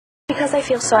Because I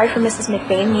feel sorry for Mrs.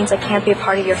 McBain means I can't be a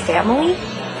part of your family?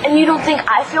 And you don't think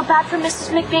I feel bad for Mrs.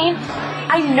 McBain?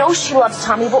 I know she loves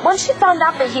Tommy, but once she found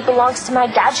out that he belongs to my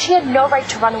dad, she had no right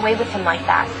to run away with him like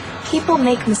that. People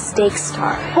make mistakes,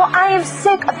 Starr. Well, I am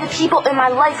sick of the people in my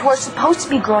life who are supposed to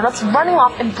be grown-ups running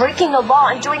off and breaking the law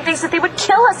and doing things that they would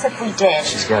kill us if we did.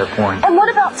 She's got a point. And what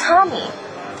about Tommy?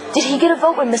 Did he get a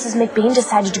vote when Mrs. McBain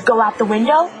decided to go out the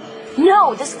window?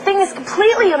 No, this thing is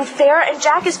completely unfair, and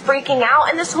Jack is freaking out,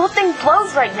 and this whole thing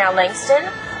blows right now, Langston.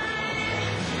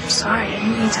 I'm sorry, I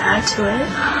didn't mean to add to it.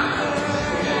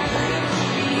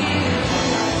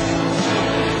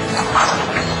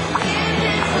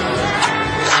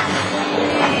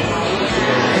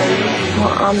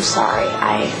 Well, I'm sorry.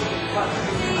 I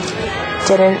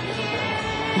didn't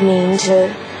mean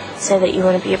to say that you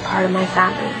want to be a part of my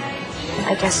family.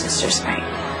 I guess sister's right.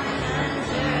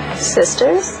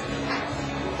 Sisters?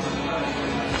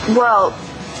 Well,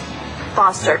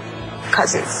 foster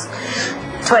cousins.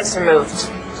 Twice removed,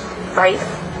 right?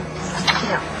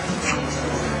 Yeah.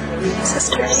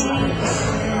 Sisters.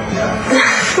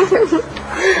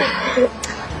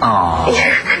 Aww.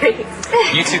 You're great.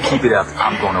 You two keep it up.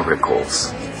 I'm going over to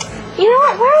Cole's. You know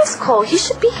what? Where is Cole? He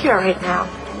should be here right now.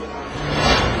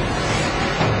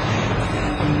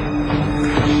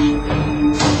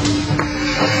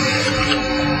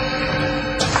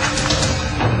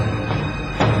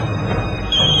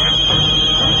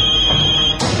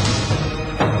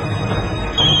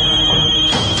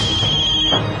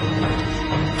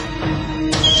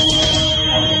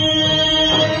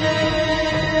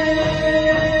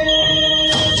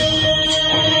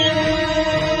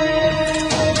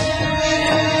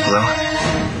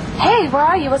 Where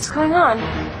are you? What's going on?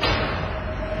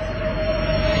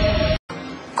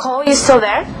 Cole, you still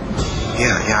there?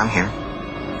 Yeah, I'm here.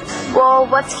 Well,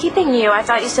 what's keeping you? I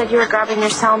thought you said you were grabbing your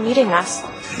cell and meeting us.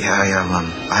 Yeah,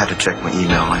 I had to check my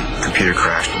email. My computer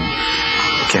crashed and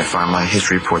I can't find my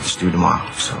history report that's due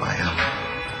tomorrow, so I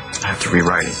have to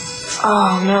rewrite it.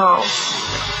 Oh, no.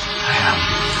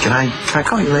 Can I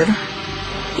call you later?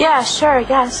 Yeah, sure,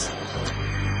 yes.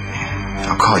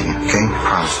 I'll call you, okay? I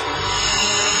promise.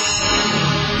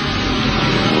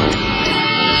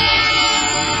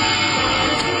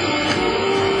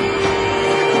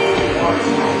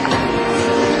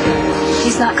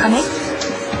 He's not coming?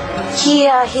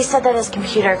 He said that his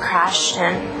computer crashed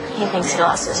and he thinks he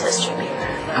lost his history paper.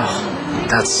 Oh,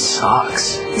 that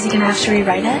sucks. Is he gonna have to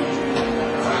rewrite it?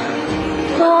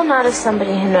 Well, not if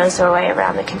somebody who knows their way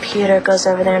around the computer goes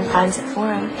over there and finds it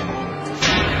for him.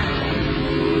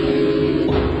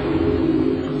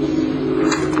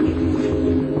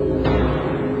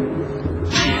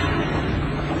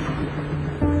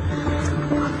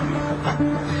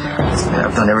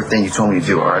 I've done everything you told me to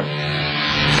do, all right?